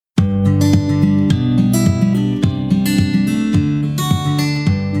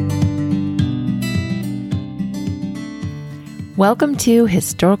Welcome to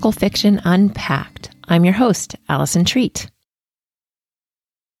Historical Fiction Unpacked. I'm your host, Allison Treat.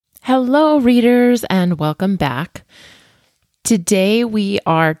 Hello, readers, and welcome back. Today we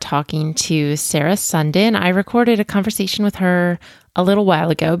are talking to Sarah Sundin. I recorded a conversation with her a little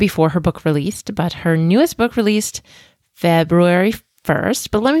while ago before her book released, but her newest book released February 1st.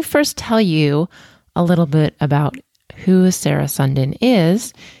 But let me first tell you a little bit about who Sarah Sundin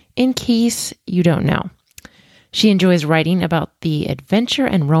is, in case you don't know. She enjoys writing about the adventure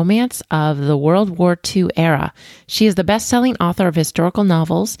and romance of the World War II era. She is the best-selling author of historical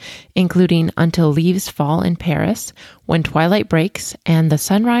novels, including Until Leaves Fall in Paris, When Twilight Breaks, and the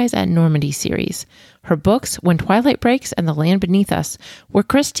Sunrise at Normandy series. Her books, When Twilight Breaks and The Land Beneath Us, were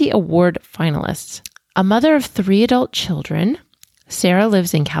Christie Award finalists. A mother of 3 adult children, Sarah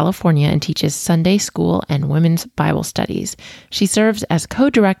lives in California and teaches Sunday school and women's Bible studies. She serves as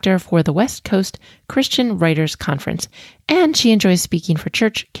co-director for the West Coast Christian Writers Conference, and she enjoys speaking for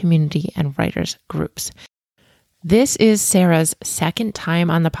church, community, and writers groups. This is Sarah's second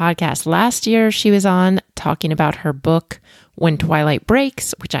time on the podcast. Last year, she was on talking about her book, When Twilight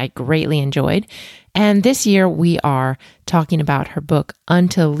Breaks, which I greatly enjoyed. And this year, we are talking about her book,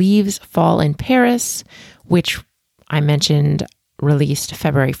 Until Leaves Fall in Paris, which I mentioned released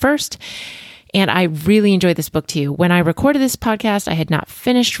February 1st. And I really enjoyed this book too. When I recorded this podcast, I had not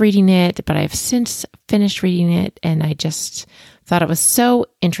finished reading it, but I've since finished reading it, and I just thought it was so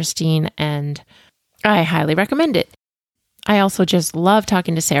interesting, and I highly recommend it. I also just love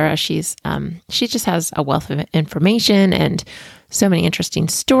talking to Sarah. She just has a wealth of information and so many interesting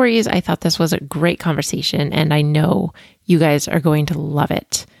stories. I thought this was a great conversation, and I know you guys are going to love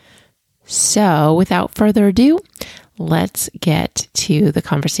it. So without further ado, let's get to the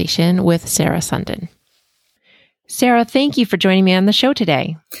conversation with Sarah Sundin. Sarah, thank you for joining me on the show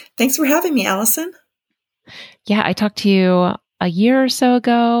today. Thanks for having me, Allison. Yeah, I talked to you a year or so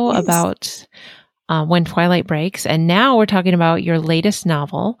ago about When Twilight Breaks, and now we're talking about your latest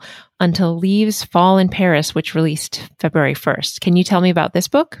novel, Until Leaves Fall in Paris, which released February 1st. Can you tell me about this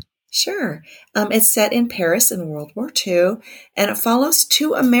book? Sure. It's set in Paris in World War II, and it follows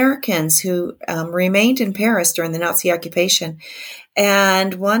 2 Americans who remained in Paris during the Nazi occupation.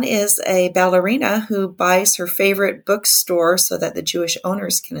 And one is a ballerina who buys her favorite bookstore so that the Jewish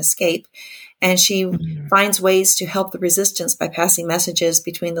owners can escape. And she finds ways to help the resistance by passing messages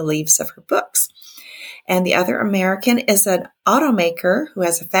between the leaves of her books. And the other American is an automaker who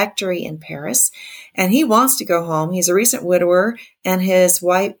has a factory in Paris, and he wants to go home. He's a recent widower, and his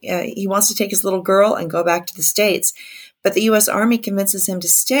wife, he wants to take his little girl and go back to the States. But the U.S. Army convinces him to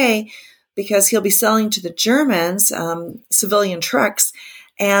stay because he'll be selling to the Germans civilian trucks,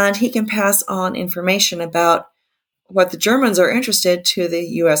 and he can pass on information about what the Germans are interested to the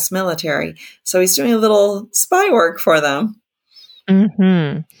U.S. military. So he's doing a little spy work for them.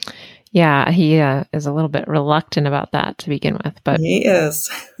 Mm-hmm. Yeah, he is a little bit reluctant about that to begin with, but he is.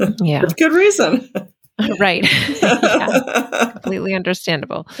 Yeah, with good reason. Right. Yeah, completely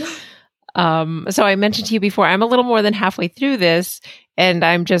understandable. So I mentioned to you before, I'm a little more than halfway through this, and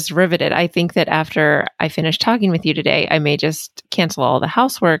I'm just riveted. I think that after I finish talking with you today, I may just cancel all the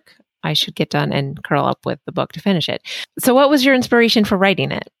housework I should get done and curl up with the book to finish it. So what was your inspiration for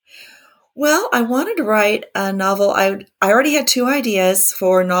writing it? Well, I wanted to write a novel. I already had 2 ideas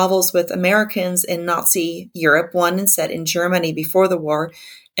for novels with Americans in Nazi Europe, one set in Germany before the war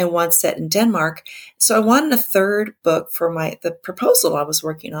and one set in Denmark. So I wanted a third book for the proposal I was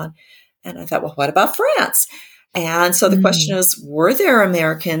working on. And I thought, well, what about France? And so the question is, were there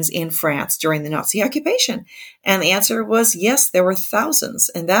Americans in France during the Nazi occupation? And the answer was yes, there were thousands.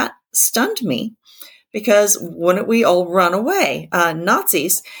 And that stunned me, because wouldn't we all run away,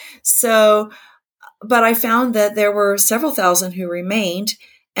 Nazis? So, but I found that there were several thousand who remained.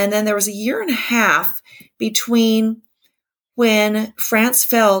 And then there was a year and a half between when France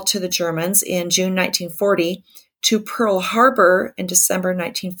fell to the Germans in June 1940 to Pearl Harbor in December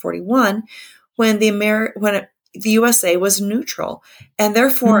 1941, when the USA was neutral, and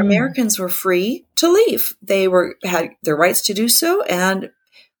therefore Americans were free to leave. They had their rights to do so, and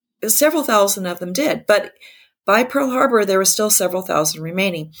several thousand of them did. But by Pearl Harbor, there were still several thousand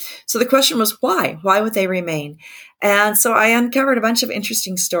remaining. So the question was, why? Why would they remain? And so I uncovered a bunch of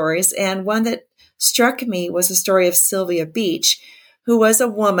interesting stories, and one that struck me was the story of Sylvia Beach, who was a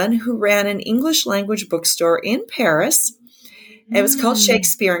woman who ran an English language bookstore in Paris. It was called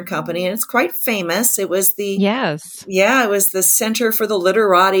Shakespeare and Company, and it's quite famous. It was it was the center for the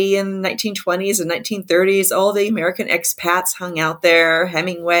literati in the 1920s and 1930s. All the American expats hung out there,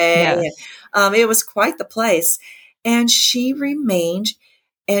 Hemingway. Yes. It was quite the place. And she remained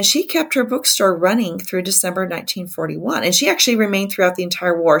And she kept her bookstore running through December 1941. And she actually remained throughout the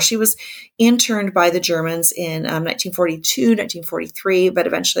entire war. She was interned by the Germans in 1942, 1943, but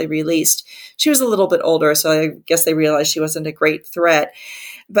eventually released. She was a little bit older, so I guess they realized she wasn't a great threat.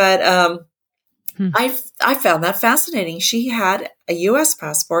 But I found that fascinating. She had a U.S.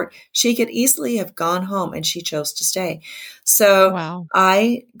 passport. She could easily have gone home, and she chose to stay. So Wow.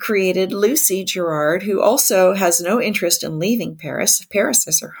 I created Lucy Gerard, who also has no interest in leaving Paris. Paris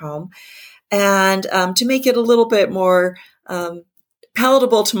is her home. And to make it a little bit more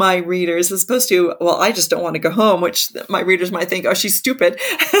palatable to my readers, as opposed to, well, I just don't want to go home, which my readers might think, oh, she's stupid.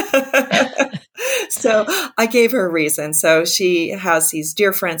 So I gave her a reason. So she has these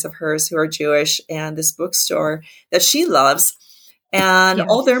dear friends of hers who are Jewish and this bookstore that she loves. And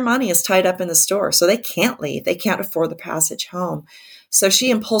all their money is tied up in the store. So they can't leave. They can't afford the passage home. So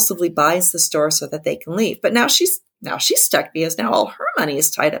she impulsively buys the store so that they can leave. But now she's stuck because now all her money is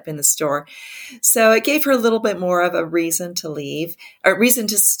tied up in the store. So it gave her a little bit more of a reason to leave, or reason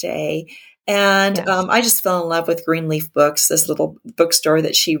to stay. And I just fell in love with Greenleaf Books, this little bookstore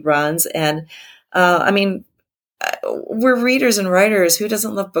that she runs. And we're readers and writers. Who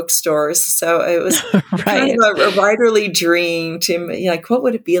doesn't love bookstores? So it was kind of a writerly dream to, like, what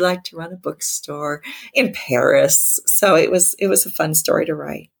would it be like to run a bookstore in Paris? So it was a fun story to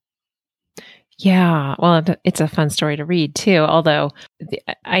write. Yeah, well, it's a fun story to read too. Although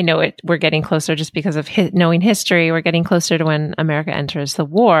I know we're getting closer just because of knowing history. We're getting closer to when America enters the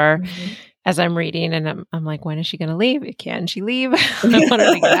war. Mm-hmm. As I'm reading, and I'm like, when is she going to leave? Can she leave? I want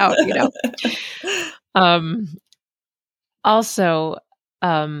her to get out. Also,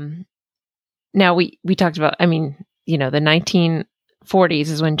 now we talked about. I mean, the 1940s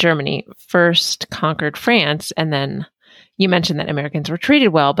is when Germany first conquered France, and then you mentioned that Americans were treated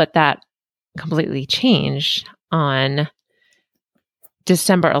well, but that completely changed on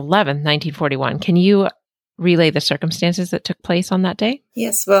December 11th, 1941. Can you relay the circumstances that took place on that day?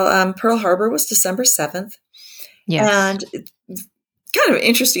 Yes. Well, Pearl Harbor was December 7th. Yes. And kind of an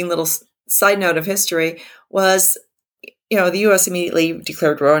interesting little side note of history was, the U.S. immediately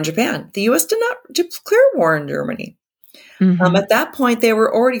declared war on Japan. The U.S. did not declare war on Germany. Mm-hmm. At that point, they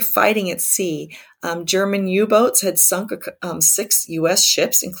were already fighting at sea. German U-boats had sunk 6 U.S.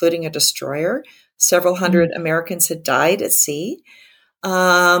 ships, including a destroyer. Several hundred Americans had died at sea.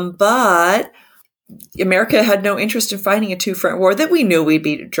 But America had no interest in fighting a two-front war that we knew we'd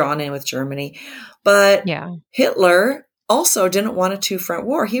be drawn in with Germany. But Hitler also didn't want a two-front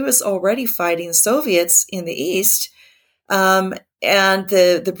war. He was already fighting the Soviets in the East. And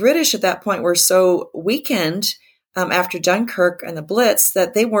the British at that point were so weakened after Dunkirk and the Blitz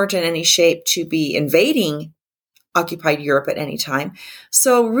that they weren't in any shape to be invading occupied Europe at any time.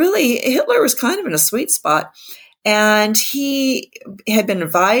 So really, Hitler was kind of in a sweet spot. And he had been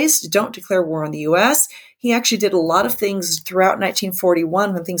advised, don't declare war on the U.S. He actually did a lot of things throughout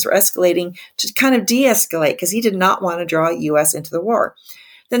 1941 when things were escalating to kind of de-escalate because he did not want to draw the U.S. into the war.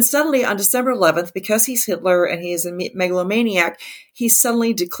 Then suddenly on December 11th, because he's Hitler and he is a megalomaniac, he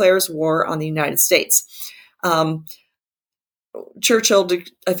suddenly declares war on the United States. Churchill,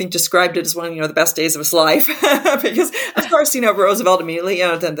 I think, described it as one of the best days of his life because, of course, Roosevelt immediately,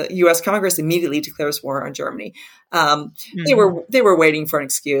 then the U.S. Congress immediately declares war on Germany. They were waiting for an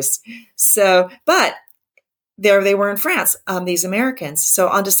excuse. So, but there they were in France, these Americans. So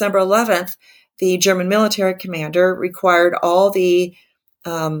on December 11th, the German military commander required all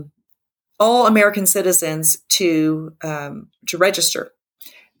American citizens to register,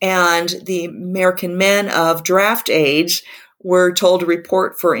 and the American men of draft age were told to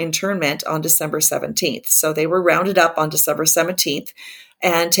report for internment on December 17th. So they were rounded up on December 17th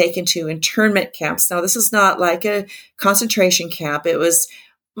and taken to internment camps. Now, this is not like a concentration camp. It was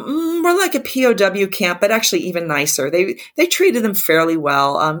more like a POW camp, but actually even nicer. They treated them fairly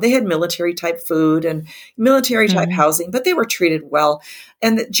well. They had military type food and military type housing, but they were treated well.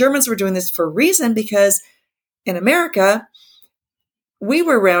 And the Germans were doing this for a reason, because in America, we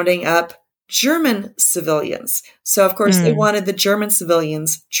were rounding up German civilians. So, of course, they wanted the German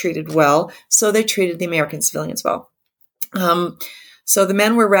civilians treated well. So they treated the American civilians well. So the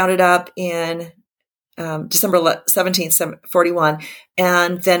men were rounded up in December 17th, 41.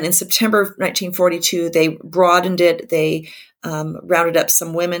 And then in September of 1942, they broadened it. They rounded up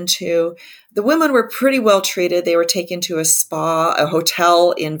some women too. The women were pretty well treated. They were taken to a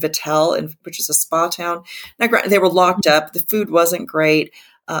hotel in Vittel, which is a spa town. Now, they were locked up. The food wasn't great.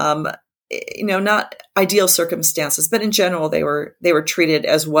 Not ideal circumstances, but in general, they were treated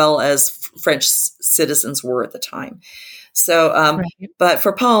as well as French citizens were at the time. So, But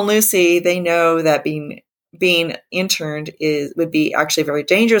for Paul and Lucy, they know that being being interned would be actually very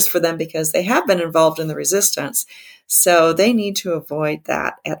dangerous for them because they have been involved in the resistance. So they need to avoid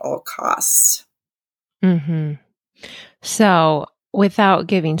that at all costs. Mm-hmm. So, without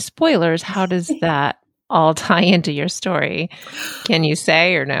giving spoilers, how does that all tie into your story? Can you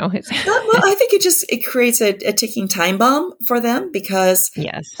say or no? Well, I think it creates a ticking time bomb for them because,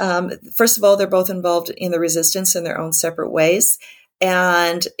 yes. First of all, they're both involved in the resistance in their own separate ways,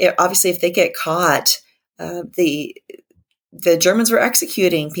 and obviously, if they get caught, the Germans were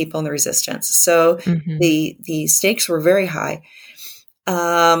executing people in the resistance, so the stakes were very high.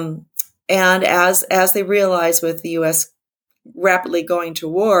 And as they realize with the U.S. rapidly going to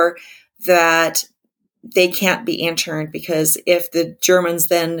war that they can't be interned, because if the Germans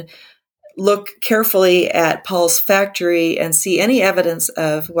then look carefully at Paul's factory and see any evidence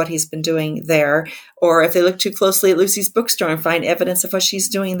of what he's been doing there, or if they look too closely at Lucy's bookstore and find evidence of what she's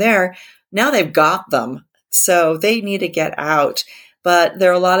doing there, now they've got them. So they need to get out. But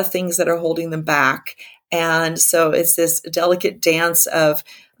there are a lot of things that are holding them back. And so it's this delicate dance of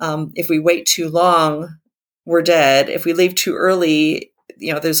if we wait too long, we're dead. If we leave too early,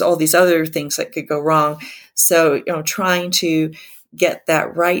 there's all these other things that could go wrong. So, trying to get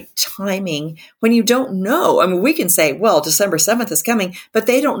that right timing when you don't know. I mean, we can say, well, December 7th is coming, but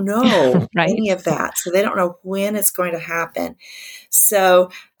they don't know right. any of that. So they don't know when it's going to happen. So,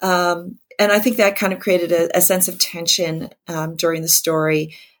 and I think that kind of created a sense of tension during the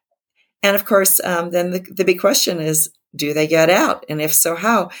story. And of course, then the big question is, do they get out? And if so,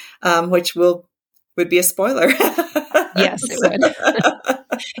 how? Which would be a spoiler. Yes, it would.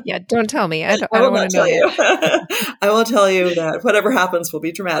 Yeah, don't tell me. I don't want to know you. I will tell you that whatever happens will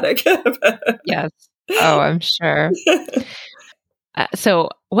be dramatic. Yes. Oh, I'm sure. So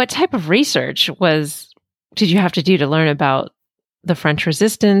what type of research did you have to do to learn about the French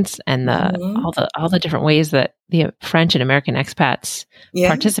resistance and all the different ways that the French and American expats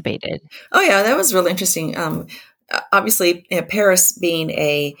participated? Oh, yeah, that was really interesting. Obviously, Paris being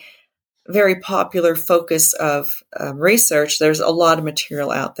a very popular focus of research, there's a lot of material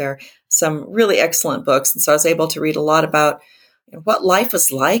out there, some really excellent books. And so I was able to read a lot about what life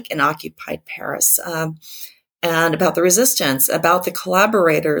was like in occupied Paris, and about the resistance, about the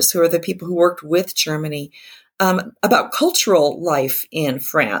collaborators who are the people who worked with Germany, about cultural life in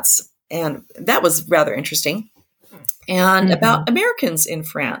France. And that was rather interesting. And about Americans in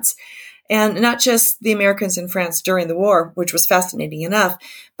France. And not just the Americans in France during the war, which was fascinating enough,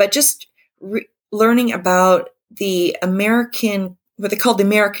 but just learning about the American, what they called the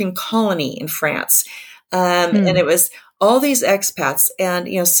American colony in France. And it was all these expats. And,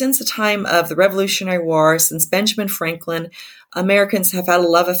 since the time of the Revolutionary War, since Benjamin Franklin, Americans have had a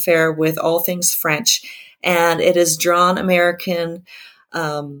love affair with all things French. And it has drawn American,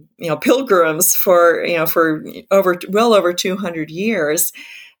 pilgrims for well over 200 years.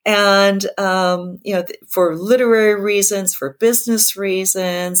 And, for literary reasons, for business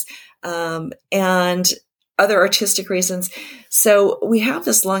reasons, and other artistic reasons. So we have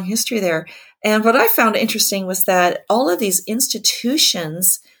this long history there. And what I found interesting was that all of these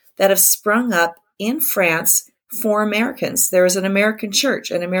institutions that have sprung up in France for Americans, there is an American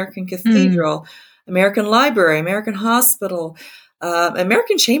church, an American cathedral, American library, American hospital,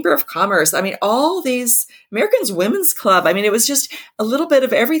 American Chamber of Commerce. I mean, all these Americans Women's Club. I mean, it was just a little bit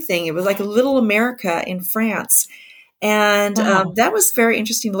of everything. It was like a little America in France. And that was very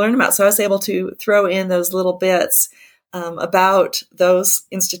interesting to learn about. So I was able to throw in those little bits about those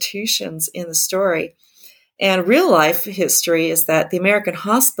institutions in the story. And real life history is that the American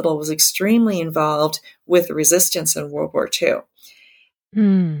hospital was extremely involved with the resistance in World War II.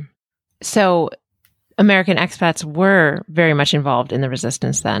 So American expats were very much involved in the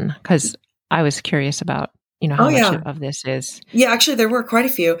resistance then, because I was curious about, how much of this is. Yeah, actually, there were quite a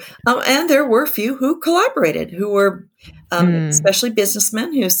few. And there were a few who collaborated, who were especially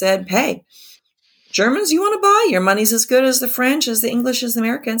businessmen who said, hey, Germans, you want to buy? Your money's as good as the French, as the English, as the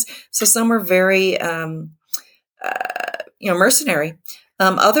Americans. So some were very, mercenary.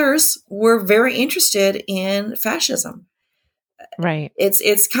 Others were very interested in fascism. Right.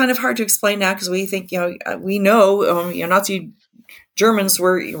 It's kind of hard to explain now because we think, we know, Nazi Germans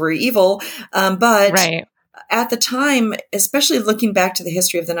were evil. But right. At the time, especially looking back to the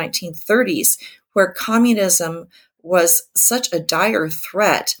history of the 1930s, where communism was such a dire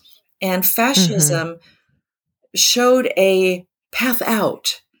threat and fascism showed a path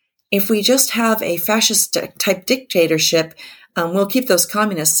out. If we just have a fascist type dictatorship, we'll keep those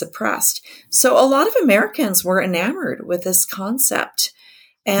communists suppressed. So a lot of Americans were enamored with this concept.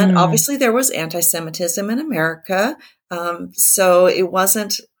 And obviously there was anti-Semitism in America. So it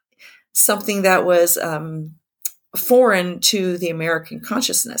wasn't something that was foreign to the American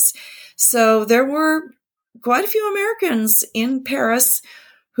consciousness. So there were quite a few Americans in Paris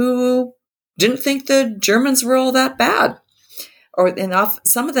who didn't think the Germans were all that bad.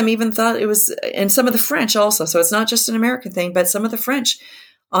 Some of them even thought it was, and some of the French also. So it's not just an American thing, but some of the French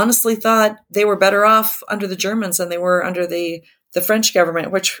honestly thought they were better off under the Germans than they were under the French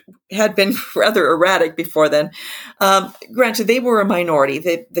government, which had been rather erratic before then. Granted, they were a minority.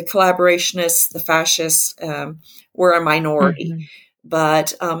 The collaborationists, the fascists were a minority,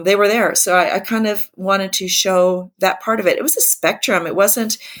 but they were there. So I kind of wanted to show that part of it. It was a spectrum. It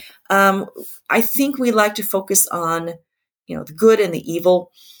wasn't, I think we like to focus on, the good and the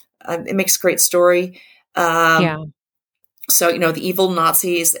evil. It makes a great story. So, the evil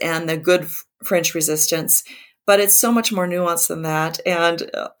Nazis and the good French resistance. But it's so much more nuanced than that.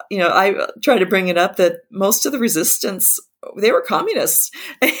 And, I try to bring it up that most of the resistance, they were communists.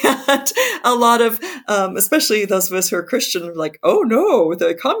 And a lot of, especially those of us who are Christian, were like, oh no,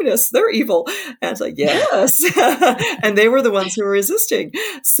 the communists, they're evil. And it's like, yes. And they were the ones who were resisting.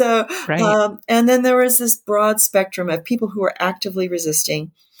 So, right. And then there was this broad spectrum of people who were actively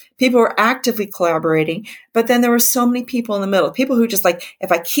resisting. People were actively collaborating, but then there were so many people in the middle, people who just like,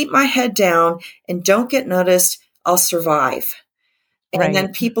 if I keep my head down and don't get noticed, I'll survive. And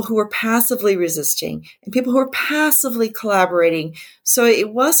then people who were passively resisting and people who were passively collaborating. So it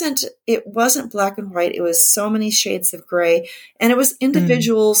wasn't black and white. It was so many shades of gray, and it was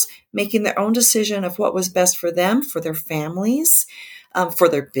individuals making their own decision of what was best for them, for their families, for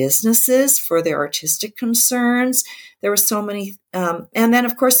their businesses, for their artistic concerns. There were so many, and then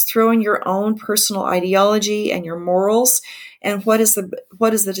of course throw in your own personal ideology and your morals, and what is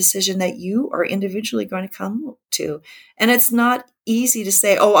the decision that you are individually going to come to. And it's not easy to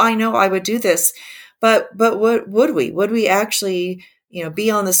say, oh, I know I would do this, but what would we? Would we actually,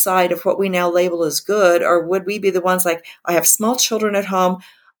 be on the side of what we now label as good, or would we be the ones like, I have small children at home,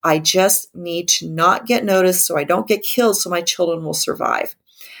 I just need to not get noticed so I don't get killed so my children will survive.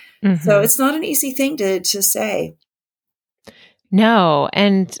 So it's not an easy thing to say. No.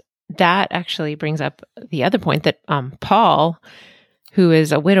 And that actually brings up the other point that Paul, who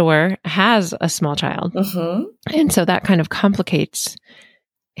is a widower, has a small child. And so that kind of complicates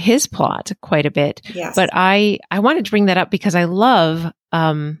his plot quite a bit. Yes. But I wanted to bring that up because I love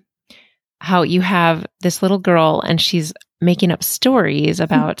how you have this little girl and she's making up stories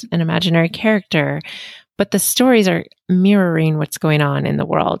about an imaginary character, but the stories are mirroring what's going on in the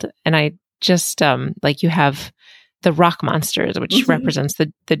world. And I just, like you have the rock monsters, which represents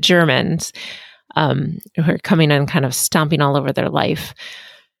the Germans, who are coming and kind of stomping all over their life.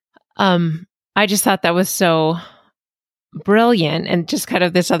 I just thought that was so brilliant, and just kind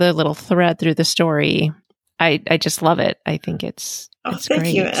of this other little thread through the story. I just love it. I think it's thank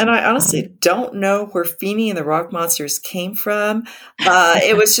great. you. And I honestly don't know where Feeny and the Rock Monsters came from.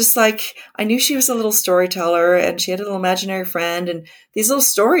 It was just like, I knew she was a little storyteller and she had a little imaginary friend, and these little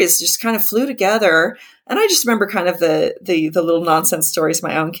stories just kind of flew together. And I just remember kind of the little nonsense stories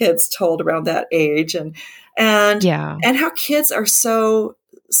my own kids told around that age, and how kids are so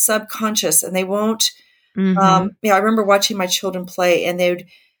subconscious and they won't, I remember watching my children play, and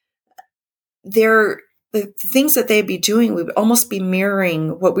the things that they'd be doing would almost be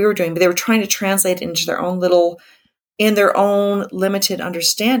mirroring what we were doing, but they were trying to translate it into their own limited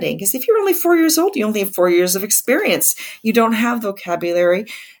understanding. Because if you're only 4 years old, you only have 4 years of experience. You don't have vocabulary.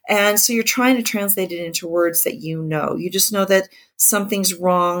 And so you're trying to translate it into words that you know. You just know that something's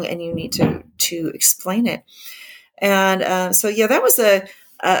wrong and you need to explain it. And that was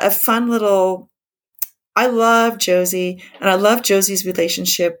a fun little, I love Josie, and I love Josie's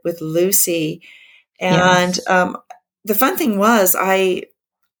relationship with Lucy. And the fun thing was, I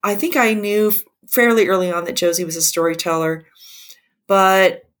think I knew fairly early on that Josie was a storyteller,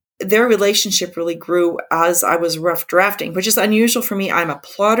 but their relationship really grew as I was rough drafting, which is unusual for me. I'm a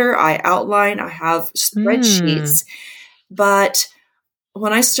plotter. I outline. I have spreadsheets. But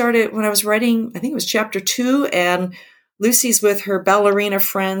when I was writing, I think it was chapter 2, and Lucy's with her ballerina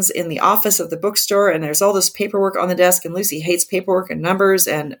friends in the office of the bookstore, and there's all this paperwork on the desk, and Lucy hates paperwork and numbers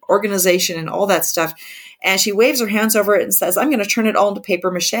and organization and all that stuff. And she waves her hands over it and says, I'm going to turn it all into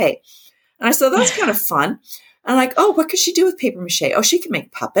paper mache. And I said, that's kind of fun. And I'm like, oh, what could she do with paper mache? Oh, she can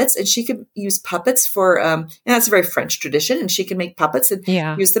make puppets, and she could use puppets for, and that's a very French tradition, and she can make puppets and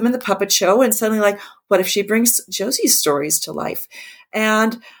use them in the puppet show. And suddenly, like, what if she brings Josie's stories to life?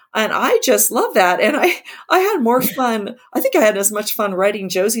 And I just love that. And I had more fun. I think I had as much fun writing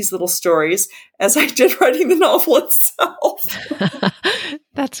Josie's little stories as I did writing the novel itself.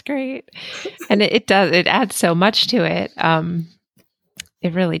 That's great. And it adds so much to it.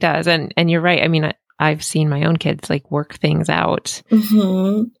 It really does. And you're right. I mean, I've seen my own kids like work things out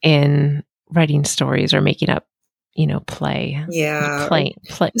Mm-hmm. in writing stories or making up, play, Yeah.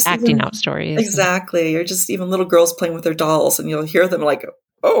 acting Even, out stories. exactly. Or just even little girls playing with their dolls, and you'll hear them like,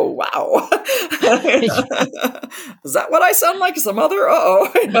 oh, wow. Is that what I sound like as a mother?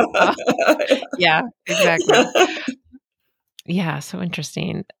 Uh-oh. Yeah, exactly. Yeah, so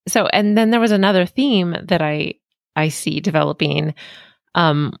interesting. So, and then there was another theme that I see developing.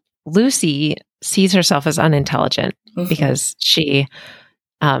 Lucy sees herself as unintelligent Mhm. because she,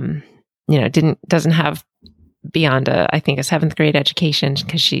 doesn't have beyond I think a 7th grade education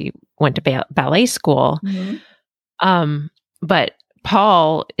because she went to ballet school. Mhm. But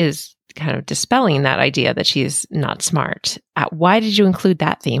Paul is kind of dispelling that idea that she's not smart. Why did you include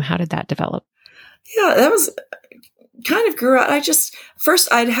that theme? How did that develop? Yeah, that was kind of grew out.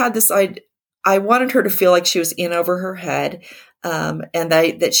 First I'd had this, I wanted her to feel like she was in over her head. And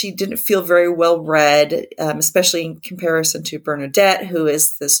that she didn't feel very well read, especially in comparison to Bernadette, who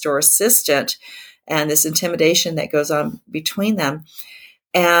is the store assistant, and this intimidation that goes on between them.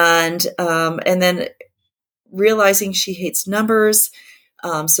 And then realizing she hates numbers.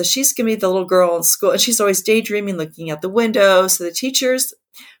 So she's going to be the little girl in school, and she's always daydreaming, looking out the window. So the teachers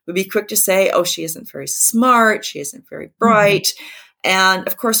would be quick to say, oh, she isn't very smart. She isn't very bright. Mm-hmm. And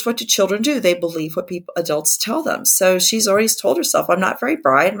of course, what do children do? They believe what adults tell them. So she's always told herself, I'm not very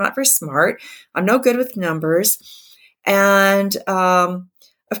bright. I'm not very smart. I'm no good with numbers. And,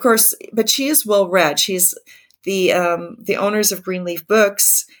 of course, but she is well read. She's the owners of Greenleaf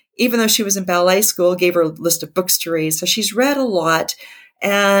Books, even though she was in ballet school, gave her a list of books to read. So she's read a lot,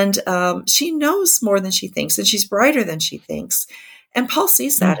 and, she knows more than she thinks, and she's brighter than she thinks. And Paul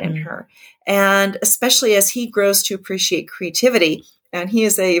sees that in her. And especially as he grows to appreciate creativity, and he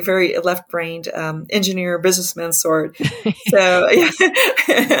is a very left-brained engineer, businessman sort. So,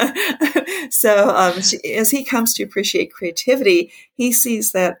 as he comes to appreciate creativity, he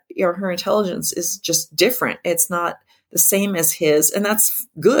sees that her intelligence is just different. It's not the same as his, and that's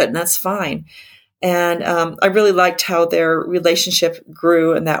good, and that's fine. And I really liked how their relationship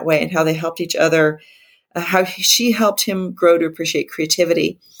grew in that way, and how they helped each other. How she helped him grow to appreciate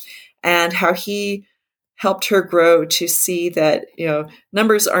creativity, and how he helped her grow to see that,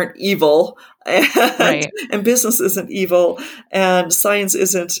 numbers aren't evil, and business isn't evil, and science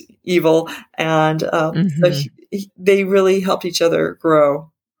isn't evil. And so they really helped each other grow.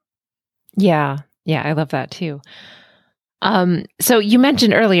 Yeah. Yeah. I love that too. So you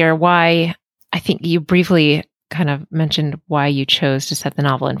mentioned earlier why, I think you briefly kind of mentioned why you chose to set the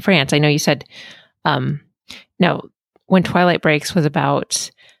novel in France. I know you said, no, When Twilight Breaks was about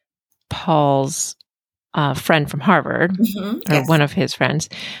Paul's friend from Harvard, or yes, one of his friends.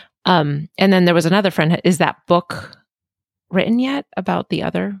 And then there was another friend. Is that book written yet about the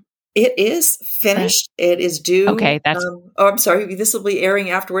other? It is finished. It is due. Okay, that's. I'm sorry. This will be airing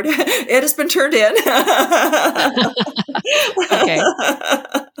afterward. It has been turned in. Okay.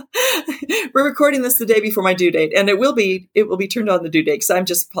 We're recording this the day before my due date, and it will be turned on the due date because I'm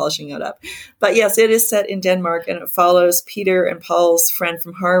just polishing it up. But yes, it is set in Denmark, and it follows Peter and Paul's friend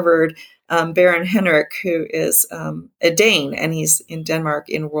from Harvard, Baron Henrik, who is a Dane, and he's in Denmark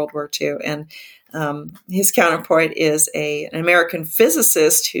in World War II. And his counterpart is an American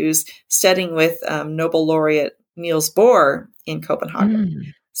physicist who's studying with Nobel laureate Niels Bohr in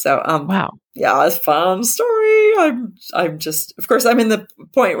Copenhagen. So, wow, yeah, it's a fun story. I'm just, of course, I'm in the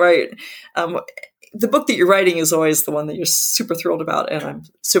point where the book that you're writing is always the one that you're super thrilled about, and I'm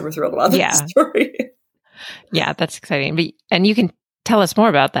super thrilled about that story. Yeah, that's exciting. And you can tell us more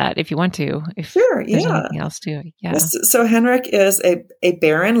about that if you want to. Sure, there's anything else too. Yeah. So Henrik is a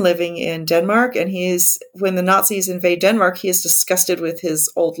baron living in Denmark, and when the Nazis invade Denmark, he is disgusted with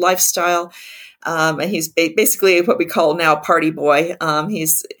his old lifestyle, and he's basically what we call now party boy.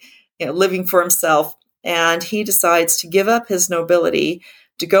 He's living for himself, and he decides to give up his nobility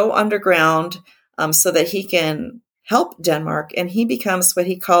to go underground so that he can help Denmark, and he becomes what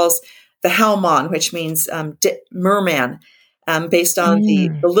he calls the Havmand, which means merman. Based on the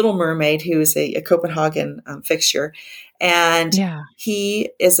Little Mermaid, who is a Copenhagen fixture. And he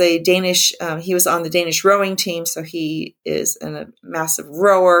is a Danish, he was on the Danish rowing team, so he is a massive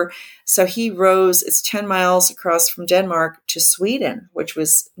rower. So he rows, it's 10 miles across from Denmark to Sweden, which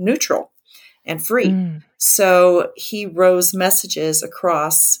was neutral and free. So he rows messages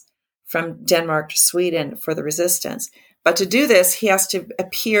across from Denmark to Sweden for the resistance. But to do this, he has to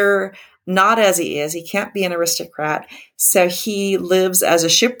appear not as he is. He can't be an aristocrat. So he lives as a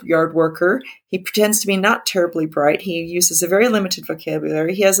shipyard worker. He pretends to be not terribly bright. He uses a very limited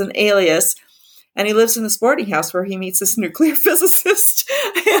vocabulary. He has an alias. And he lives in this boarding house where he meets this nuclear physicist,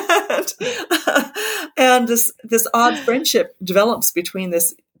 and, and this odd friendship develops between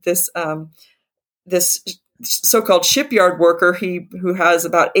this so-called shipyard worker who has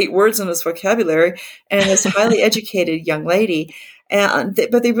about 8 words in his vocabulary, and this highly educated young lady.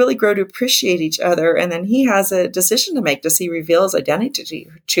 But they really grow to appreciate each other. And then he has a decision to make. Does he reveal his identity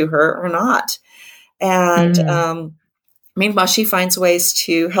to her or not? And meanwhile, she finds ways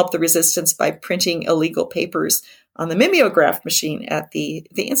to help the resistance by printing illegal papers on the mimeograph machine at the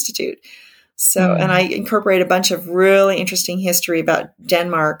Institute. So, and I incorporate a bunch of really interesting history about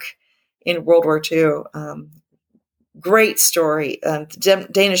Denmark in World War II. Great story. The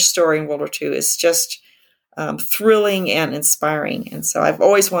Danish story in World War II is just thrilling and inspiring. And so I've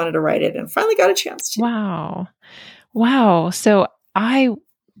always wanted to write it and finally got a chance to. Wow. So I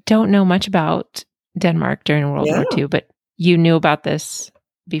don't know much about Denmark during World War II, but you knew about this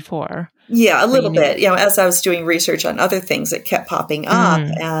before. Yeah, a little bit. As I was doing research on other things, it kept popping up.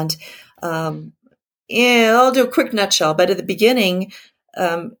 And I'll do a quick nutshell. But at the beginning,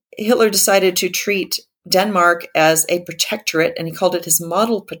 Hitler decided to treat Denmark as a protectorate, and he called it his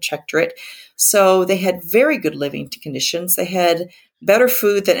model protectorate. So they had very good living conditions. They had better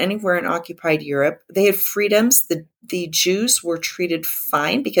food than anywhere in occupied Europe. They had freedoms. The Jews were treated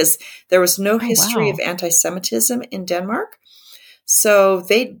fine because there was no history of anti-Semitism in Denmark. So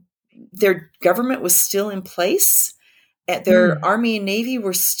their government was still in place. Their army and navy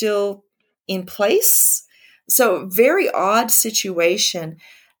were still in place. So very odd situation.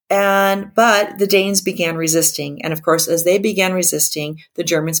 But the Danes began resisting. And of course, as they began resisting, the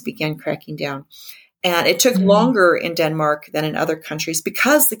Germans began cracking down. And it took longer in Denmark than in other countries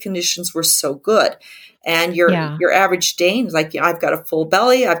because the conditions were so good. And your average Dane, like, I've got a full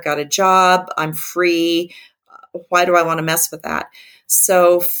belly, I've got a job, I'm free. Why do I want to mess with that?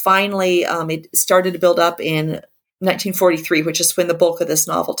 So finally, it started to build up in 1943, which is when the bulk of this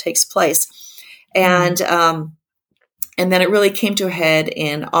novel takes place. And then it really came to a head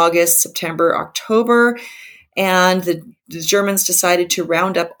in August, September, October. And the Germans decided to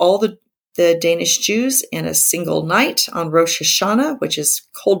round up all the Danish Jews in a single night on Rosh Hashanah, which is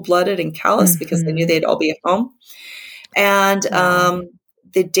cold-blooded and callous because they knew they'd all be at home. And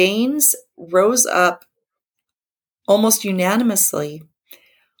the Danes rose up almost unanimously,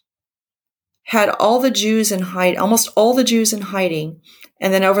 had almost all the Jews in hiding,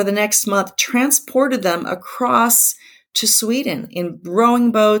 and then over the next month transported them across to Sweden in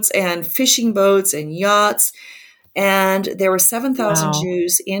rowing boats and fishing boats and yachts. And there were 7,000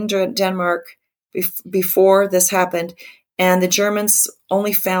 Jews in Denmark before this happened. And the Germans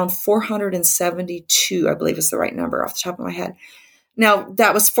only found 472, I believe is the right number off the top of my head. Now,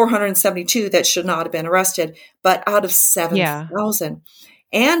 that was 472 that should not have been arrested, but out of 7,000.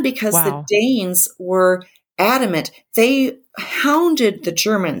 And because the Danes were adamant, they hounded the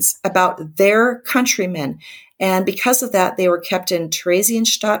Germans about their countrymen. And because of that, they were kept in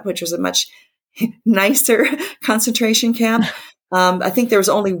Theresienstadt, which was a much nicer concentration camp. I think there was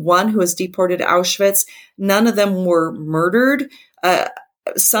only one who was deported to Auschwitz. None of them were murdered.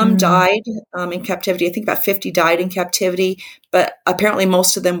 Some died in captivity. I think about 50 died in captivity, but apparently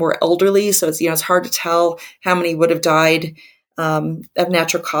most of them were elderly. So it's hard to tell how many would have died of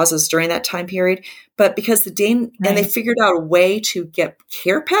natural causes during that time period. But because and they figured out a way to get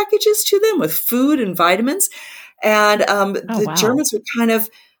care packages to them with food and vitamins. And Germans were kind of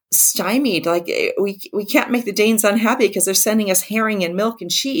stymied, like, we can't make the Danes unhappy because they're sending us herring and milk and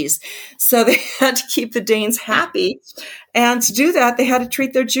cheese. So they had to keep the Danes happy. And to do that, they had to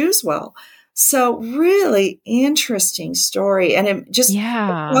treat their Jews well. So really interesting story. And it just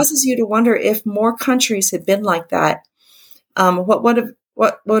causes you to wonder if more countries had been like that, what would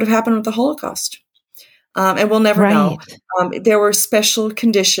have happened with the Holocaust? And we'll never know. There were special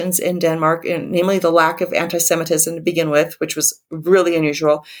conditions in Denmark, namely the lack of anti-Semitism to begin with, which was really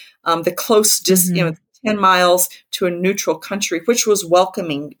unusual. The close, 10 miles to a neutral country, which was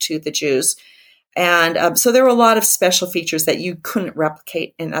welcoming to the Jews. And so there were a lot of special features that you couldn't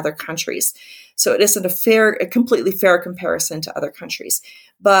replicate in other countries. So it isn't a completely fair comparison to other countries.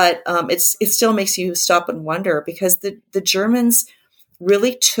 But it still makes you stop and wonder, because the Germans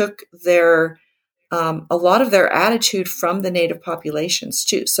really took a lot of their attitude from the native populations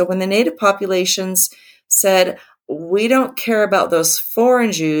too. So when the native populations said, we don't care about those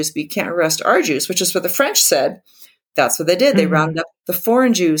foreign Jews, but you can't arrest our Jews, which is what the French said, that's what they did. They rounded up the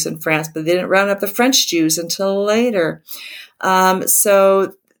foreign Jews in France, but they didn't round up the French Jews until later.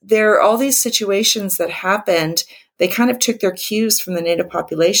 So there are all these situations that happened. They kind of took their cues from the native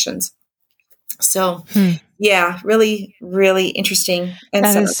populations. So, yeah, really, really interesting. And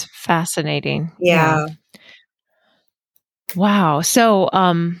That so, is fascinating. Yeah. yeah. Wow. So,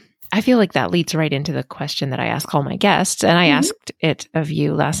 I feel like that leads right into the question that I ask all my guests, and I Mhm. asked it of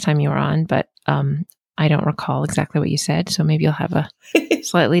you last time you were on, but I don't recall exactly what you said. So maybe you'll have a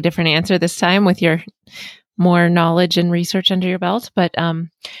slightly different answer this time with your more knowledge and research under your belt. But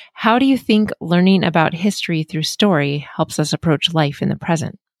how do you think learning about history through story helps us approach life in the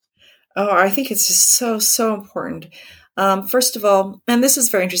present? Oh, I think it's just so, so important. First of all, and this is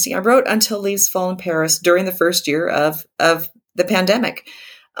very interesting, I wrote Until Leaves Fall in Paris during the first year of the pandemic.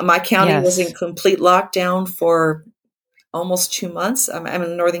 My county was in Yes. complete lockdown for almost 2 months. I'm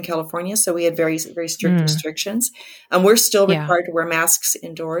in Northern California, so we had very, very strict Mm, restrictions. And we're still yeah. required to wear masks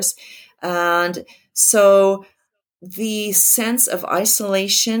indoors. And so the sense of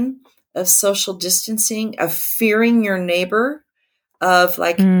isolation, of social distancing, of fearing your neighbor, of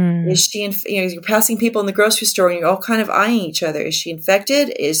like, Mm, is she, you're passing people in the grocery store and you're all kind of eyeing each other. Is she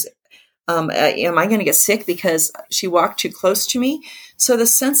infected? Am I going to get sick because she walked too close to me? So the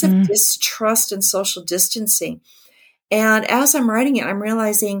sense of mm, distrust and social distancing. And as I'm writing it, I'm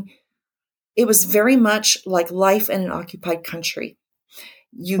realizing it was very much like life in an occupied country.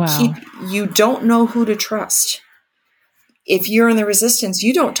 wow. You don't know who to trust. If you're in the resistance,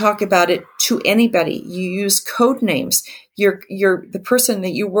 you don't talk about it to anybody. You use code names. You're the person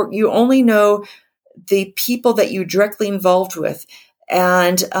that you work, you only know the people that you directly involved with.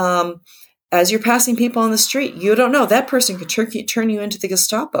 And as you're passing people on the street, you don't know. That person could turn you into the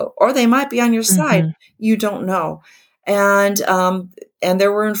Gestapo, or they might be on your side. Hmm. You don't know. And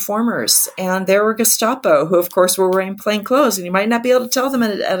there were informers, and there were Gestapo, who, of course, were wearing plain clothes, and you might not be able to tell them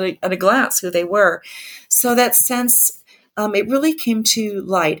at a glance who they were. So that sense, it really came to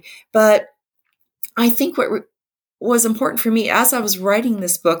light. But I think what was important for me as I was writing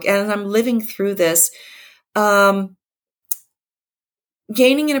this book, and I'm living through this, um,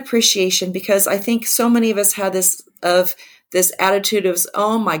 gaining an appreciation, because I think so many of us had this attitude of,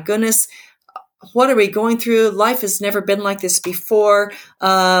 oh my goodness, what are we going through? Life has never been like this before.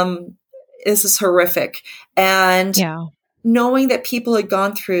 This is horrific. And Yeah. knowing that people had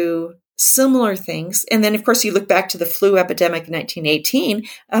gone through similar things, and then of course you look back to the flu epidemic in 1918,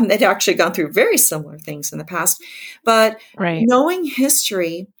 they'd actually gone through very similar things in the past. But Right. knowing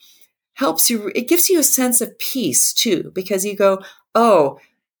history helps you, it gives you a sense of peace too, because you go, oh,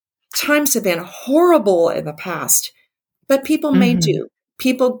 times have been horrible in the past, but people made Hmm. do.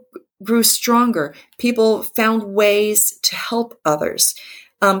 People grew stronger. People found ways to help others.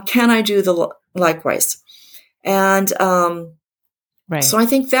 Can I do the likewise? And Right. so I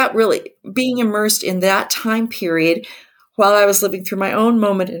think that really, being immersed in that time period while I was living through my own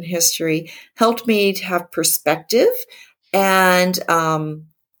moment in history, helped me to have perspective and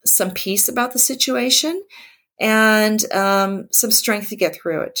some peace about the situation, and some strength to get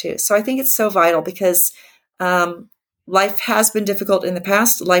through it too. So I think it's so vital, because um, life has been difficult in the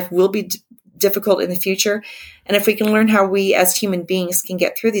past. Life will be difficult in the future. And if we can learn how we as human beings can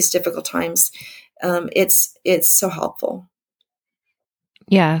get through these difficult times, it's so helpful.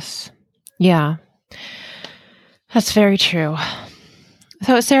 Yes. Yeah. That's very true.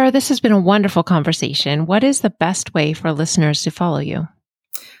 So, Sarah, this has been a wonderful conversation. What is the best way for listeners to follow you?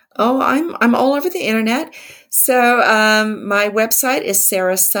 Oh, I'm all over the internet. So my website is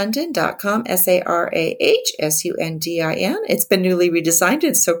sarahsundin.com, SarahSundin. It's been newly redesigned.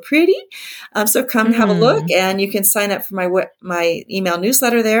 It's so pretty. So come have a look, Mm. and you can sign up for my email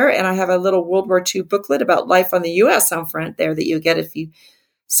newsletter there. And I have a little World War II booklet about life on the U.S. on front there that you get if you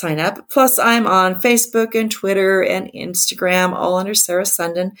sign up. Plus, I'm on Facebook and Twitter and Instagram, all under Sarah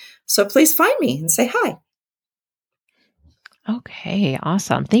Sundin. So please find me and say hi. Okay,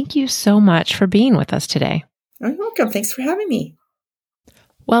 awesome. Thank you so much for being with us today. You're welcome. Thanks for having me.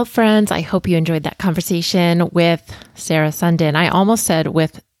 Well, friends, I hope you enjoyed that conversation with Sarah Sundin. I almost said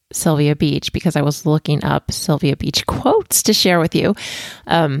with Sylvia Beach because I was looking up Sylvia Beach quotes to share with you.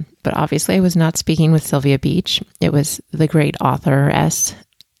 But obviously, I was not speaking with Sylvia Beach. It was the great authoress,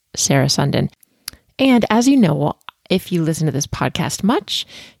 Sarah Sundin. And as you know, if you listen to this podcast much,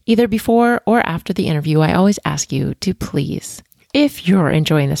 either before or after the interview, I always ask you to please, if you're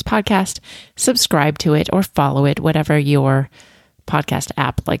enjoying this podcast, subscribe to it or follow it, whatever your podcast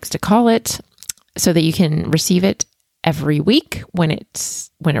app likes to call it, so that you can receive it every week when it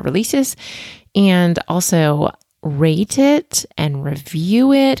releases. And also rate it and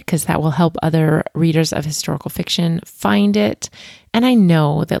review it, because that will help other readers of historical fiction find it. And I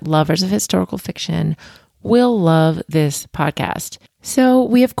know that lovers of historical fiction will love this podcast. So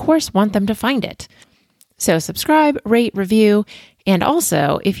we, of course, want them to find it. So subscribe, rate, review, And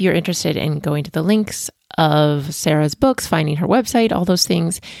also, if you're interested in going to the links of Sarah's books, finding her website, all those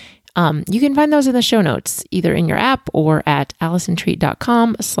things, you can find those in the show notes, either in your app or at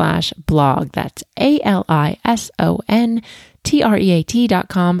AlisonTreat.com/blog. That's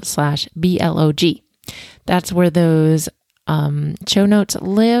ALISONTREAT.com/BLOG. That's where those show notes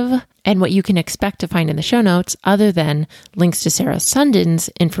live, and what you can expect to find in the show notes, other than links to Sarah Sundin's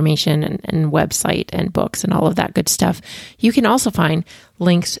information and website and books and all of that good stuff. You can also find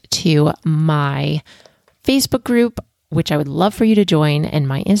links to my Facebook group, which I would love for you to join, and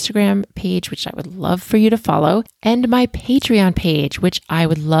my Instagram page, which I would love for you to follow, and my Patreon page, which I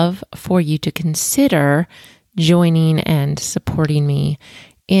would love for you to consider joining and supporting me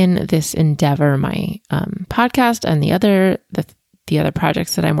in this endeavor, my podcast and the other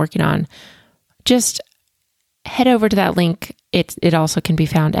projects that I'm working on. Just head over to that link. It also can be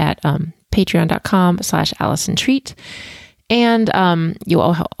found at patreon.com/AlisonTreat. And you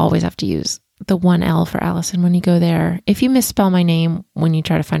always have to use the 1L for Alison when you go there. If you misspell my name when you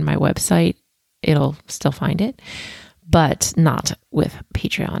try to find my website, it'll still find it, but not with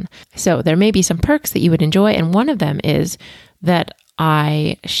Patreon. So there may be some perks that you would enjoy. And one of them is that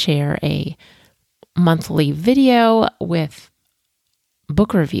I share a monthly video with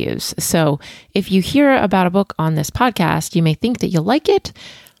book reviews. So if you hear about a book on this podcast, you may think that you'll like it,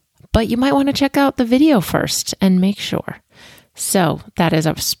 but you might want to check out the video first and make sure. So that is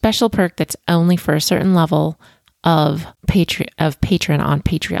a special perk that's only for a certain level of patron on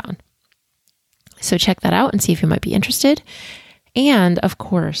Patreon. So check that out and see if you might be interested. And of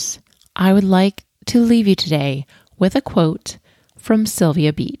course, I would like to leave you today with a quote from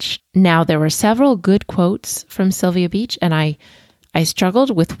Sylvia Beach. Now, there were several good quotes from Sylvia Beach, and I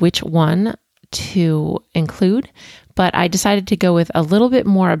struggled with which one to include, but I decided to go with a little bit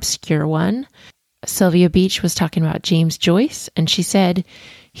more obscure one. Sylvia Beach was talking about James Joyce, and she said,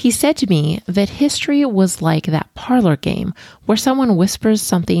 "He said to me that history was like that parlor game where someone whispers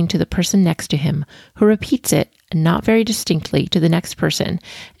something to the person next to him, who repeats it not very distinctly to the next person,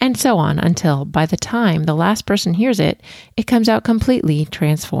 and so on until by the time the last person hears it, it comes out completely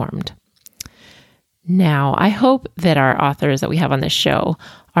transformed." Now, I hope that our authors that we have on this show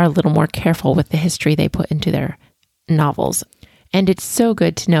are a little more careful with the history they put into their novels. And it's so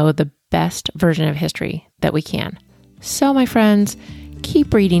good to know the best version of history that we can. So, my friends,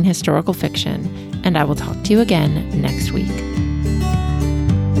 keep reading historical fiction, and I will talk to you again next week.